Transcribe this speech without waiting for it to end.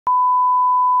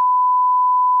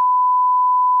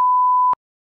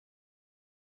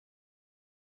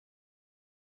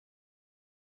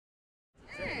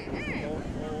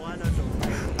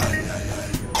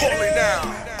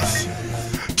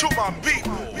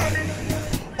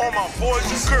all my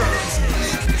boys and girls,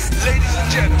 ladies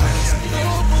and gentlemen,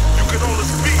 you can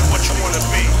always be what you want to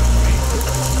be.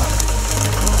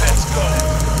 Let's go.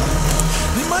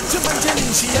 The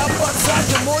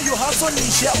more you hustle,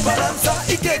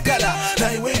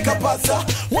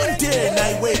 one day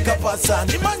I wake up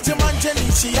the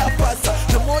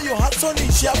more you hustle, I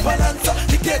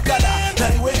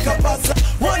wake up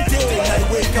one day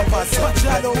I wake up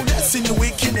in the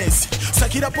weakness.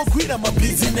 Sakira pokwira my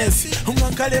business.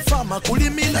 Umwankale fama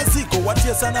kulimila ziko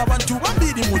watiesa na bantu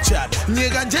bambiri muchara.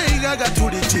 Nyega njeiga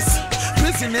gaturichisi.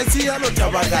 Business yalo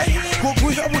tabagai.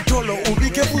 Kukuya butolo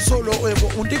ubike busolo evo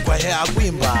undikwa hea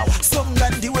kwimbawa.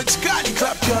 Somgandi wechikali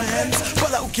clap your hands.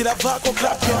 Pala ukila vako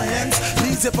clap your hands.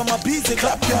 Lize pa mabize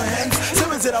clap your hands.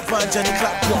 Semenzera panjani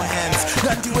clap your hands.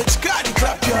 Gandi wechikali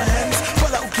clap your hands.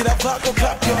 Pala ukila vako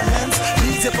clap your hands.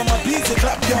 Lize pa mabize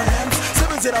clap your hands.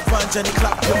 Semenzera panjani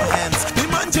clap your hands.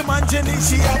 Nimanje manje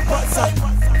nishi ya pasa.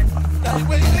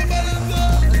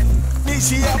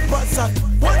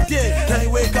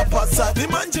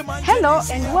 Hello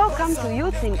and welcome to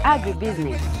Youth in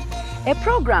Agribusiness, a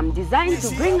program designed to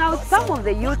bring out some of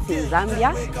the youths in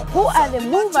Zambia who are the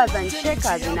movers and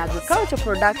shakers in agriculture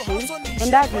production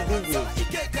and agribusiness.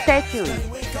 Stay tuned.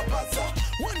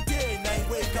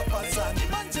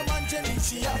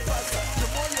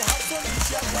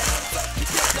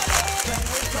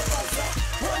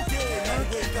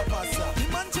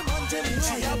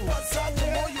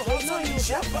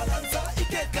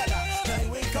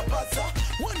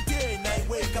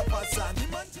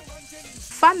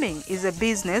 Farming is a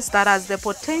business that has the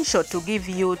potential to give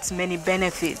youths many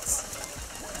benefits.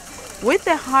 With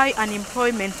the high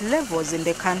unemployment levels in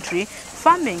the country,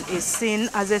 farming is seen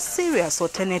as a serious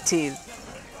alternative.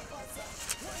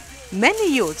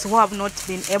 Many youths who have not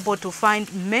been able to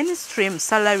find mainstream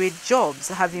salaried jobs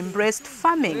have embraced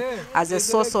farming as a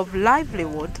source of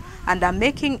livelihood and are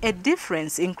making a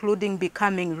difference, including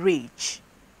becoming rich.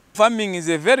 Farming is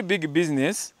a very big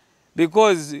business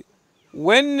because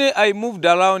when I moved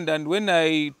around and when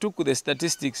I took the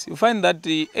statistics, you find that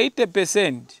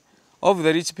 80% of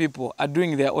the rich people are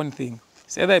doing their own thing.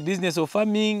 It's either a business of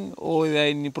farming or they're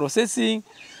in processing.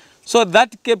 So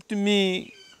that kept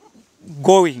me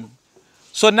going.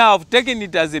 So now I've taken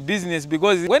it as a business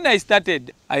because when I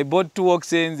started, I bought 2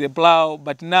 oxen, a plough,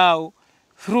 but now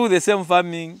through the same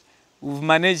farming, we've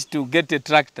managed to get a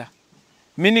tractor.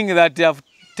 Meaning that I've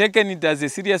taken it as a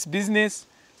serious business,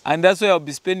 and that's why I'll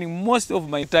be spending most of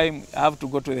my time. I have to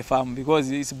go to the farm because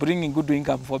it's bringing good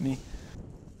income for me.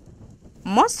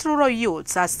 Most rural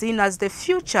youths are seen as the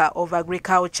future of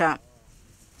agriculture.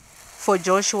 For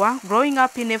Joshua, growing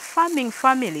up in a farming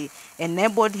family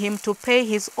enabled him to pay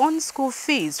his own school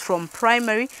fees from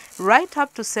primary right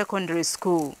up to secondary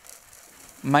school.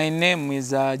 My name is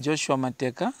Joshua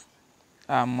Mateka.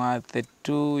 I'm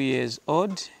 32 years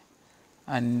old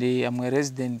and I'm a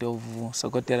resident of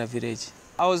Sokotera village.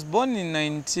 I was born in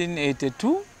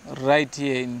 1982, right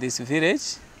here in this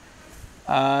village.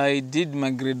 I did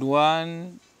my grade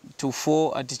 1 to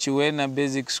 4 at Chiwena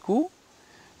Basic School.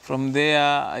 From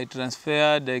there, I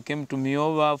transferred, I came to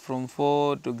Miova from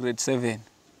 4 to grade 7.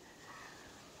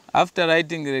 After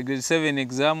writing the grade 7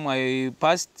 exam, I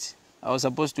passed. I was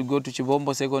supposed to go to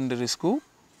Chibombo Secondary School,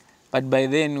 but by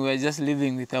then we were just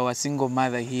living with our single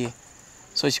mother here.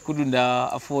 So she couldn't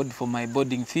afford for my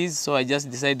boarding fees, so I just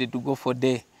decided to go for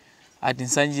day at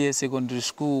Nsanje Secondary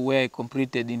School, where I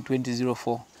completed in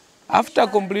 2004. After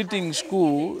completing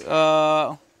school,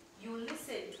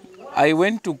 I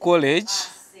went to college,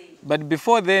 but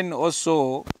before then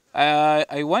also,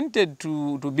 I wanted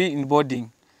to be in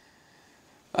boarding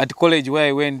at college where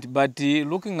I went, but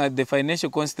looking at the financial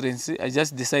constraints, I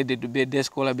just decided to be a day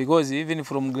scholar because even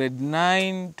from grade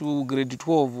 9 to grade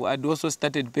 12, I'd also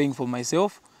started paying for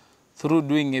myself through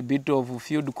doing a bit of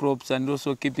field crops and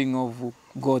also keeping of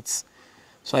goats.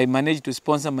 So I managed to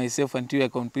sponsor myself until I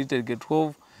completed grade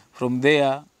 12. From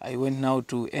there, I went now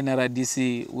to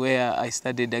NRDC where I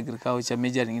studied agriculture,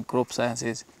 majoring in crop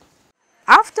sciences.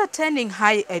 After attaining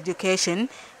higher education,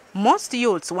 most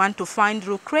youths want to find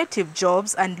lucrative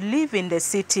jobs and live in the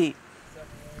city.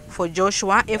 For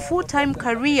Joshua, a full-time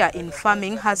career in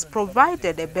farming has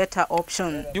provided a better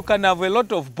option. You can have a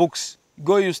lot of books,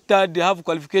 go you study, have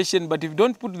qualification, but if you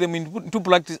don't put them into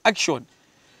practice, action.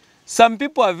 Some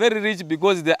people are very rich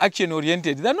because they're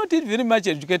action-oriented. They're not very much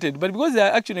educated, but because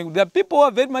they're action, there are people who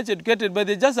are very much educated, but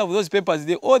they just have those papers.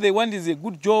 All they want is a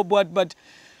good job, but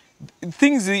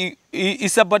things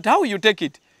is about how you take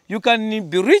it. You can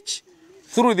be rich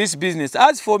through this business.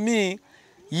 As for me,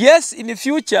 yes, in the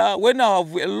future, when I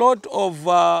have a lot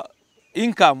of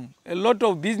income, a lot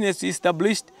of business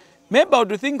established, maybe I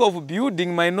would think of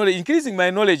building my knowledge, increasing my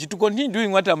knowledge to continue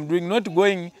doing what I'm doing, not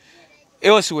going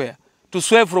elsewhere to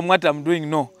swerve from what I'm doing.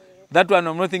 No, that one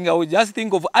I'm not thinking. I would just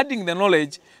think of adding the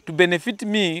knowledge to benefit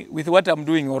me with what I'm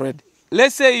doing already.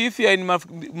 Let's say if you're in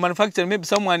manufacturing, maybe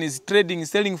someone is trading,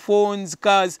 selling phones,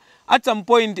 cars. At some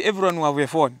point, everyone will have a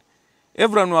phone.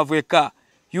 Everyone will have a car.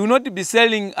 You will not be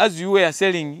selling as you were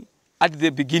selling at the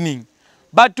beginning.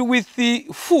 But with the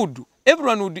food,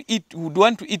 everyone would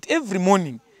want to eat every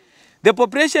morning. The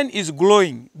population is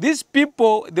growing. These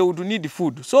people, they would need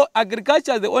food. So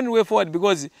agriculture is the only way forward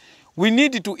because we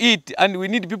need to eat and we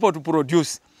need people to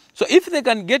produce. So if they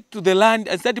can get to the land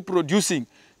and start producing,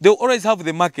 they will always have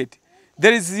the market.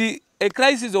 There is a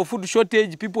crisis of food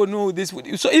shortage. People know this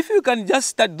food. So if you can just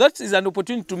start, that is an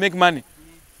opportunity to make money.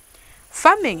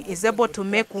 Farming is able to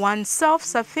make one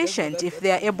self-sufficient if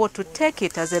they are able to take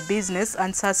it as a business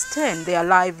and sustain their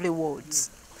livelihoods.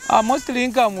 Mostly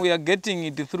income we are getting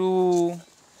it through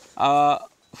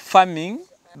farming.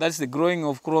 That's the growing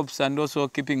of crops and also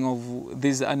keeping of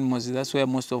these animals. That's where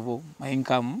most of my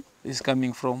income is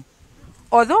coming from.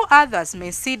 Although others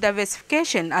may see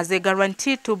diversification as a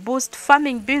guarantee to boost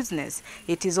farming business,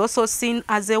 it is also seen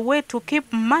as a way to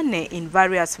keep money in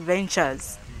various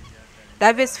ventures.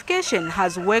 Diversification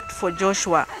has worked for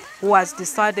Joshua, who has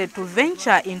decided to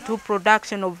venture into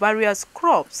production of various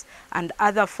crops and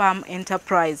other farm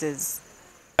enterprises.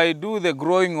 I do the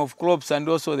growing of crops and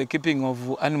also the keeping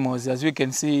of animals. As we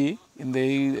can see,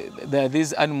 there are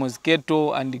these animals,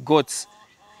 cattle and goats.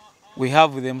 We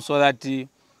have them so that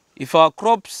if our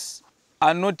crops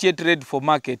are not yet ready for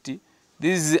market,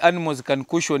 these animals can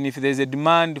cushion. If there's a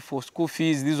demand for school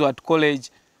fees, these are at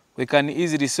college, we can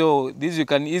easily sell. These we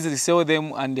can easily sell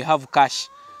them and have cash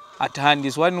at hand.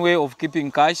 It's one way of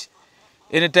keeping cash.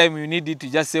 Anytime you need it,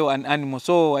 to just sell an animal.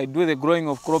 So I do the growing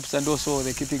of crops and also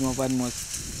the keeping of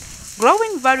animals.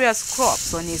 Growing various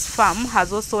crops on his farm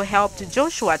has also helped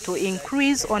Joshua to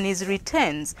increase on his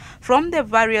returns from the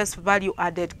various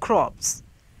value-added crops.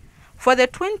 For the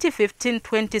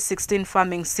 2015-2016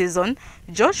 farming season,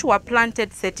 Joshua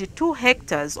planted 32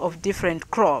 hectares of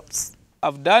different crops.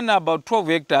 I've done about 12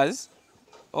 hectares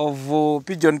of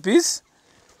pigeon peas.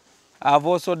 I've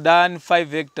also done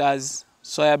 5 hectares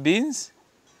soyabeans.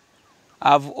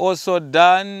 I've also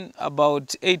done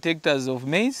about 8 hectares of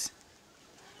maize.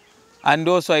 And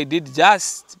also I did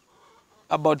just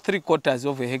about 3/4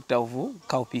 of a hectare of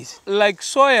cowpeas. Like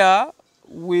soya,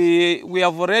 we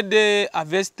have already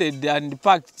harvested and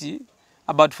packed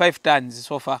about 5 tons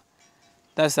so far.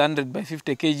 That's 100 by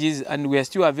 50 kgs, and we are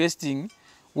still harvesting.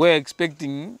 We're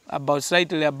expecting about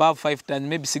slightly above 5 tons,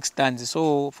 maybe 6 tons.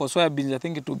 So for soybeans, I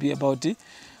think it will be about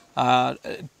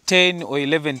 10 or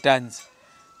 11 tons.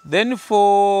 Then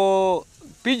for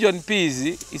pigeon peas,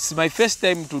 it's my first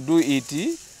time to do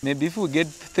it. Maybe if we get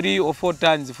 3 or 4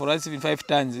 tons, for us even 5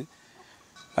 tons,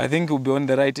 I think we'll be on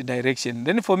the right direction.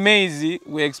 Then for maize,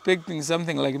 we're expecting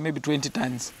something like maybe 20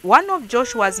 tons. One of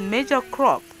Joshua's major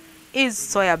crop is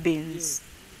soyabeans.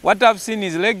 What I've seen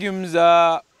is legumes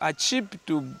are cheap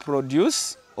to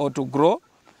produce or to grow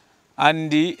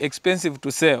and expensive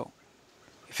to sell.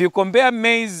 If you compare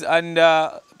maize and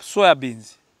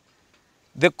soyabeans,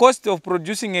 the cost of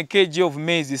producing a kg of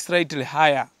maize is slightly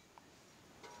higher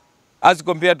as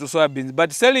compared to soyabeans.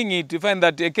 But selling it, you find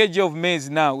that a kg of maize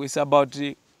now is about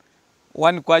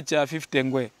 1 kwacha 50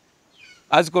 ngwe.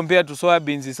 As compared to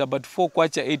soyabeans, it's about 4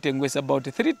 kwacha 8 ngwe. It's about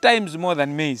 3 times more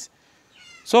than maize.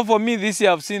 So for me this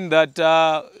year, I've seen that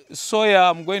soya,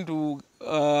 I'm going to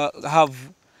have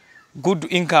good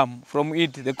income from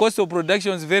it. The cost of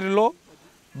production is very low,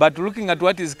 but looking at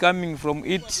what is coming from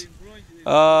it,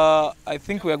 I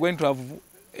think we are going to have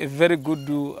a very good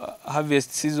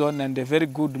harvest season and a very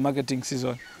good marketing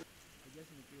season.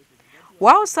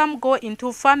 While some go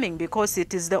into farming because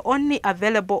it is the only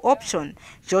available option,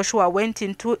 Joshua went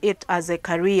into it as a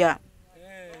career.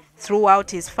 Throughout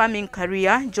his farming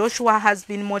career, Joshua has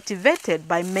been motivated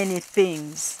by many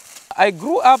things. I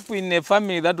grew up in a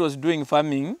family that was doing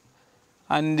farming,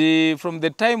 and from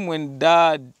the time when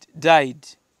Dad died,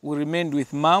 we remained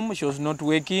with Mom. She was not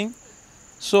working.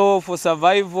 So for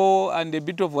survival and a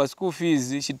bit of our school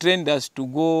fees, she trained us to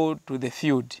go to the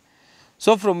field.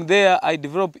 So from there, I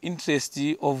developed interest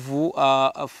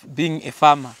of being a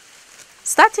farmer.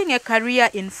 Starting a career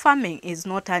in farming is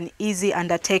not an easy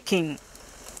undertaking,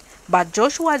 but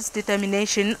Joshua's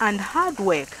determination and hard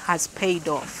work has paid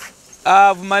off.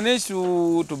 I've managed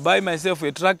to buy myself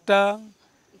a tractor,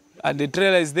 and the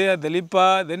trailer is there, the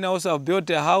lipper. Then I also have built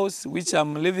a house, which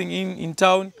I'm living in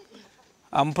town.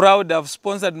 I'm proud I've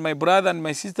sponsored my brother and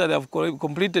my sister that have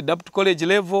completed up to college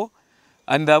level.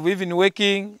 and I've even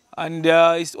working, and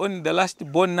it's only the last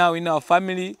born now in our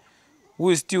family who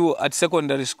is still at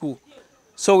secondary school.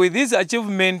 So with this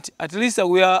achievement, at least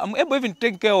I'm able even to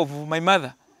take care of my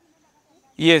mother.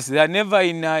 Yes, they are never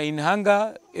in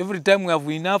hunger. Every time we have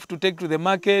enough to take to the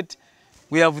market.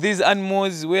 We have these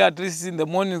animals where at least in the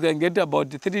morning we can get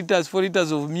about 3 liters, 4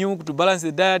 liters of milk to balance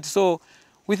the diet. So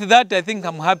with that, I think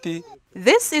I'm happy.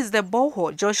 This is the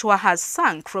borehole Joshua has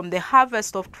sunk from the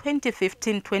harvest of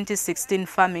 2015-2016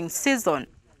 farming season.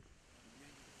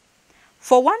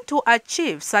 For one to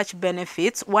achieve such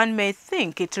benefits, one may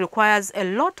think it requires a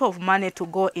lot of money to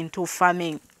go into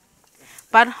farming.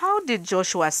 But how did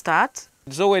Joshua start?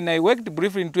 So when I worked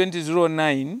briefly in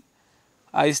 2009,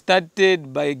 I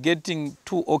started by getting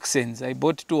 2 oxen. I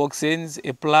bought 2 oxen,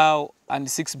 a plough,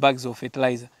 and 6 bags of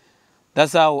fertilizer.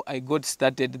 That's how I got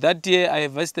started. That year I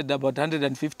invested about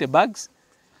 150 bags.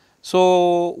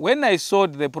 So when I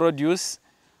sold the produce,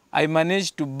 I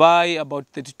managed to buy about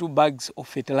 32 bags of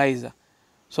fertilizer.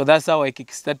 So that's how I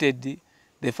kickstarted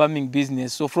the farming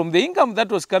business. So from the income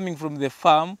that was coming from the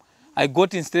farm, I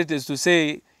got instructed to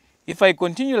say, if I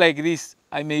continue like this,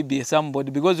 I may be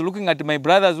somebody. Because looking at my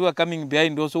brothers who are coming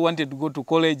behind also wanted to go to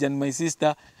college, and my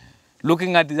sister,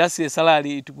 looking at just a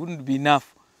salary, it wouldn't be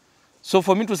enough. So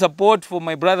for me to support for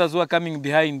my brothers who are coming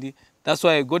behind, that's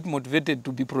why I got motivated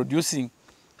to be producing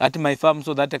at my farm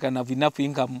so that I can have enough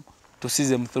income to see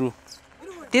them through.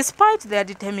 Despite their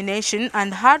determination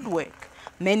and hard work,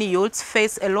 many youths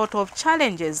face a lot of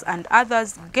challenges and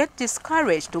others get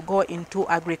discouraged to go into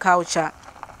agriculture.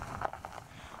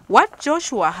 What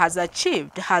Joshua has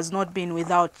achieved has not been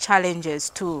without challenges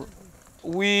too.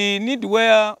 We need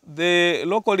where the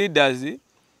local leaders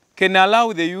can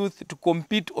allow the youth to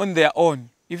compete on their own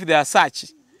if there are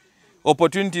such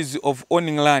opportunities of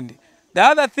owning land. The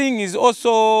other thing is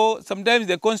also sometimes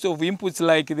the cost of inputs,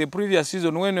 like the previous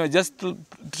season when we were just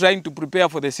trying to prepare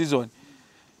for the season.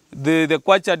 The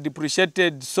kwacha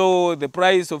depreciated, so the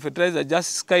price of fertilizer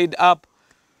just skied up.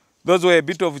 Those were a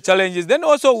bit of challenges. Then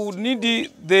also we would need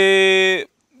the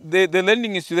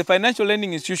financial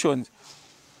lending institutions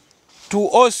to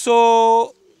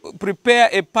also prepare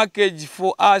a package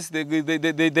for us,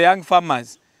 the young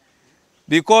farmers.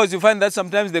 Because you find that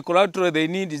sometimes the collateral they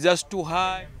need is just too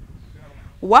high.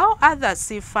 While others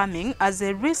see farming as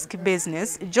a risk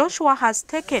business, Joshua has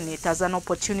taken it as an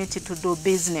opportunity to do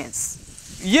business.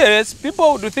 Yes,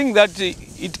 people would think that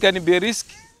it can be a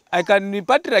risk. I can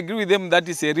partly agree with them that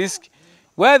it's a risk.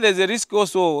 Where there's a risk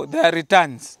also, there are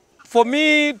returns. For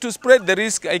me to spread the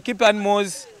risk, I keep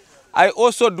animals. I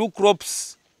also do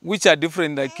crops which are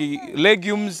different, like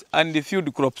legumes and the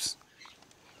field crops.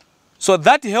 So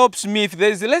that helps me. If there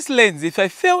is less lens, if I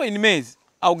fail in maize,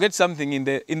 I'll get something in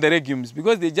the legumes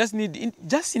because they just need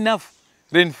just enough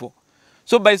rainfall.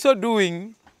 So by so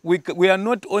doing, we are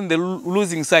not on the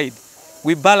losing side.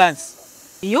 We balance.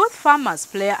 Youth farmers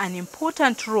play an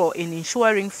important role in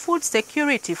ensuring food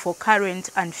security for current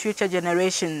and future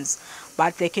generations,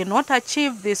 but they cannot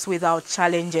achieve this without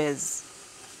challenges.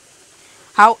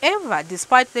 However,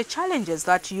 despite the challenges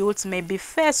that youths may be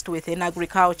faced with in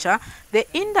agriculture, the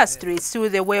industry is still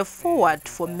the way forward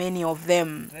for many of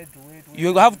them.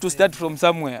 You have to start from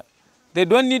somewhere. They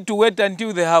don't need to wait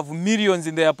until they have millions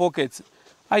in their pockets.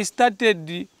 I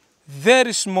started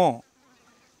very small,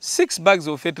 6 bags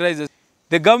of fertilizer.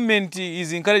 The government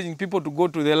is encouraging people to go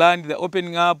to the land. They're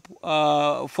opening up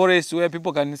forests where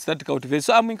people can start cultivating.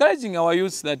 So I'm encouraging our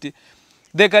youth that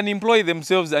they can employ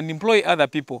themselves and employ other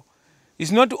people.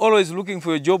 It's not always looking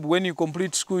for a job. When you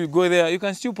complete school, you go there, you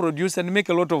can still produce and make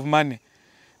a lot of money.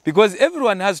 Because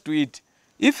everyone has to eat.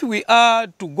 If we are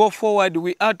to go forward,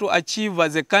 we are to achieve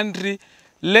as a country,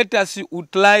 let us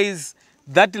utilize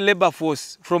that labor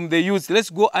force from the youth. Let's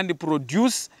go and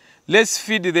produce. Let's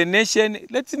feed the nation.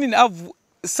 Let's even have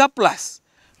surplus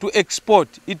to export.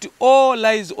 It all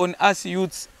lies on us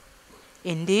youths.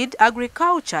 Indeed,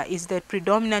 agriculture is the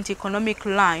predominant economic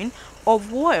line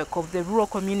of work of the rural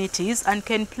communities and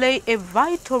can play a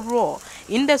vital role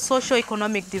in the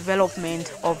socio-economic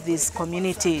development of these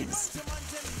communities.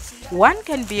 One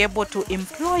can be able to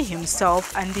employ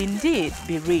himself and indeed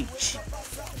be rich.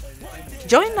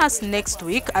 Join us next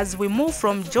week as we move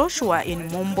from Joshua in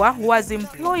Mumbwa, who has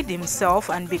employed himself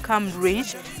and become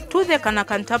rich, to the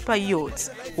Kanakantapa youths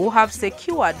who have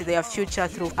secured their future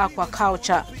through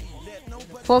aquaculture.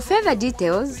 For further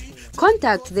details,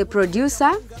 contact the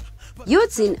producer,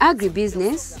 Youths in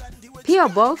Agribusiness, PO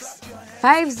Box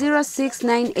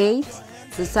 50698,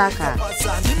 Lusaka.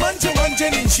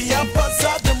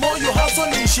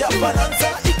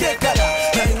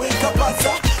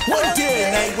 One day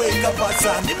I wake up.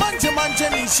 pasa. Ni manje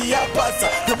nishi ya pasa.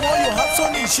 The more you hustle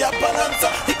nishi ya balanza.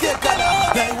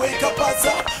 Ikekala na iweka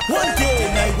pasa. One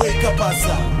day na iweka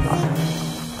pasa.